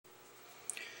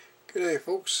Good day,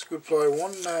 folks. Good Fly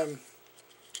One.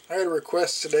 I had a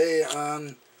request today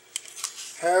on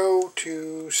how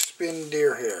to spin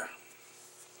deer hair.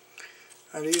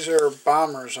 Now these are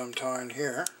bombers I'm tying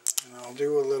here, and I'll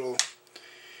do a little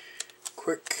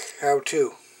quick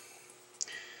how-to.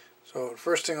 So the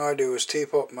first thing I do is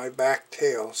tape up my back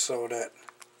tail so that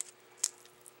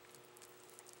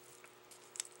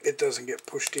it doesn't get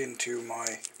pushed into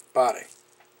my body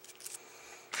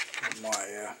of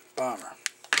my bomber,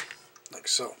 like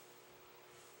so.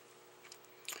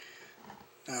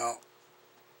 Now,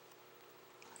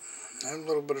 I have a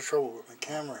little bit of trouble with my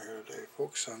camera here today,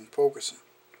 folks, on focusing.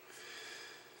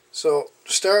 So,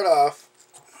 to start off,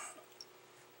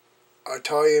 I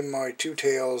tie in my two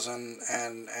tails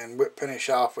and whip finish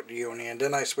off with the uni, and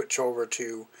then I switch over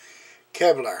to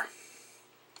Kevlar.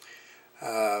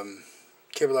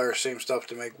 Kevlar, same stuff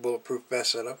to make bulletproof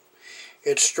vest setup.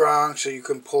 It's strong, so you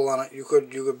can pull on it. You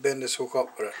could bend this hook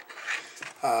up with it.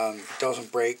 It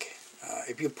doesn't break.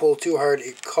 If you pull too hard,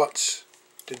 it cuts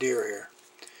the deer hair.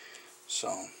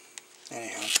 So,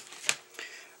 anyhow,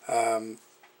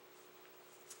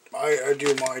 I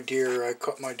do my deer. I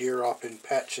cut my deer up in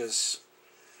patches,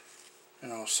 you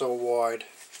know, so wide,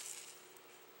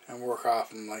 and work off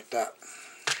them like that.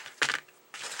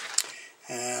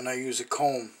 And I use a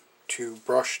comb to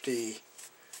brush the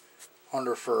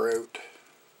underfur out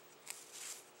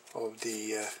of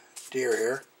the deer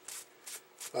hair.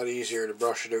 A lot easier to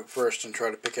brush it out first and try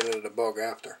to pick it out of the bug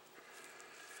after.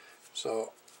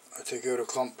 So I take out a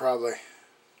clump probably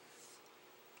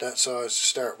that size to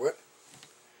start with.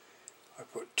 I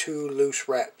put 2 loose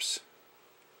wraps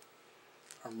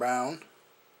around.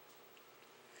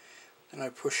 Then I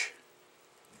push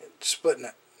it, splitting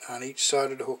it on each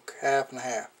side of the hook, half and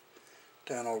half,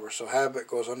 down over. So half of it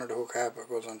goes under the hook, half of it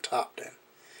goes on top then.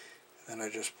 And then I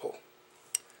just pull.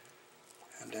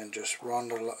 And then just run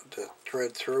the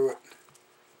thread through it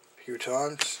a few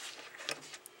times.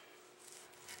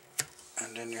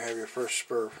 And then you have your first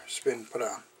spin put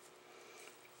on.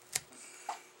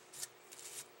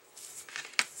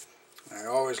 I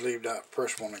always leave that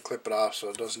first one and clip it off so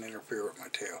it doesn't interfere with my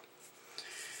tail.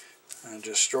 And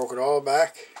just stroke it all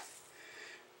back.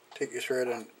 Take your thread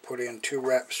and put in 2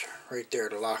 wraps right there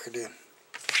to lock it in.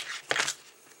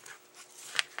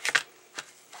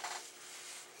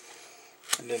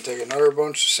 And then take another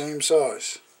bunch the same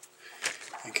size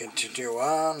and continue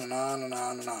on and on and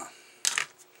on and on.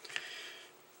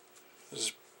 This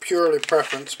is purely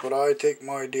preference, but I take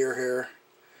my deer hair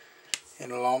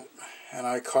in a lump and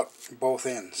I cut both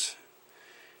ends.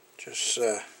 Just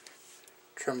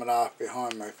trim it off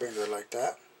behind my finger like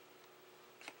that.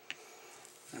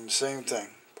 And the same thing,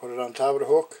 put it on top of the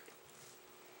hook,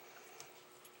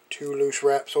 2 loose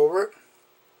wraps over it,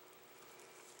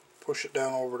 push it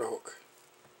down over the hook,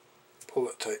 pull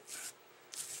it tight,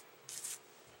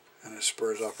 and it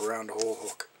spurs up around the whole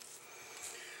hook.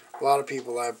 A lot of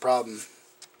people have problem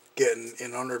getting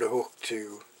in under the hook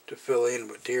to fill in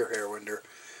with deer hair when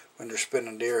they're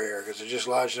spinning deer hair, because they just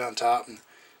lodge it on top and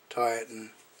tie it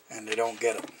and they don't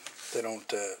get it. They don't.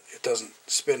 It doesn't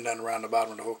spin down around the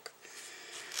bottom of the hook.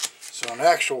 So in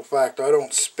actual fact, I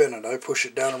don't spin it. I push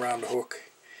it down around the hook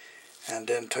and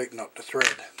then tighten up the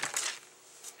thread.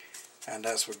 And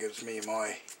that's what gives me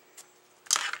my...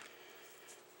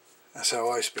 That's how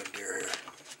I spin deer hair.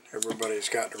 Everybody's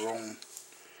got their own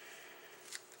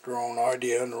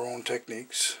idea and their own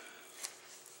techniques.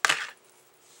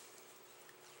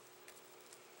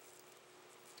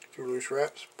 Two loose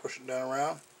wraps, push it down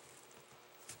around,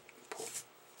 pull.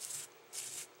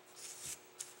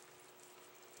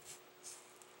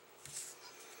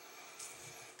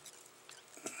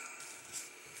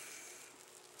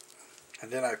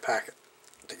 And then I pack it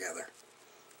together,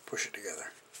 push it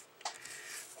together.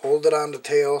 Hold it on the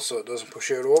tail so it doesn't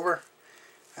push out over,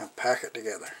 and pack it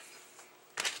together.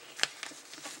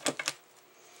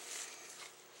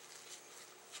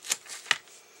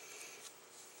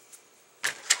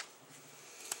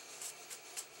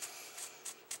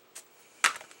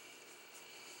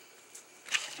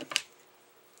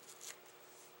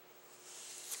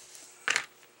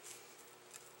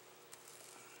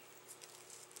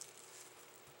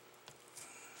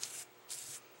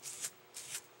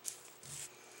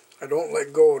 I don't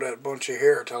let go of that bunch of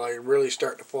hair until I really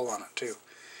start to pull on it too.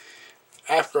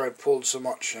 After I pulled so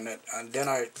much in it, and then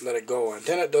I let it go, and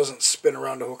then it doesn't spin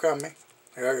around the hook on me.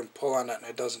 Like I can pull on it and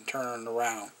it doesn't turn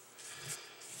around.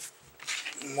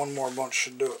 And one more bunch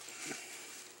should do it.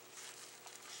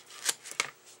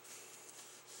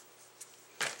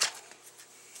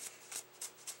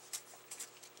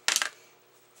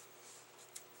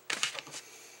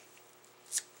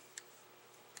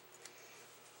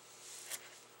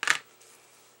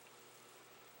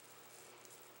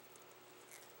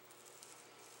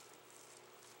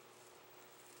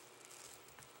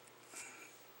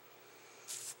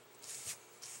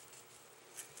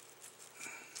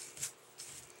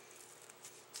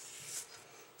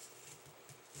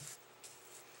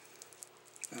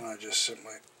 And I just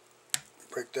simply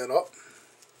break that up,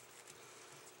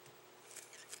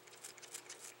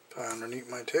 tie underneath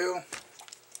my tail,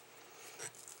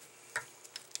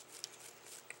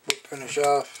 finish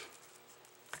off.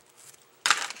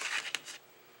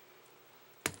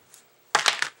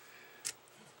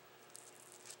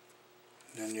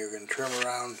 Then you can trim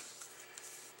around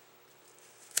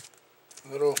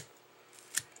a little,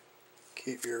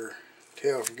 keep your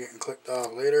tail from getting clipped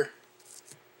off later,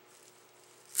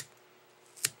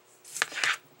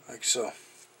 like so.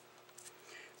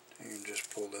 And you can just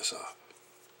pull this off.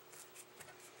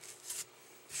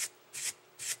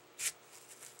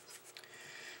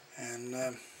 And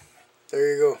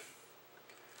there you go.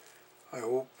 I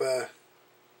hope that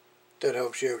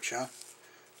helps you out, Sean.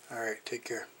 Alright, take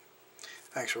care.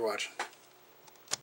 Thanks for watching.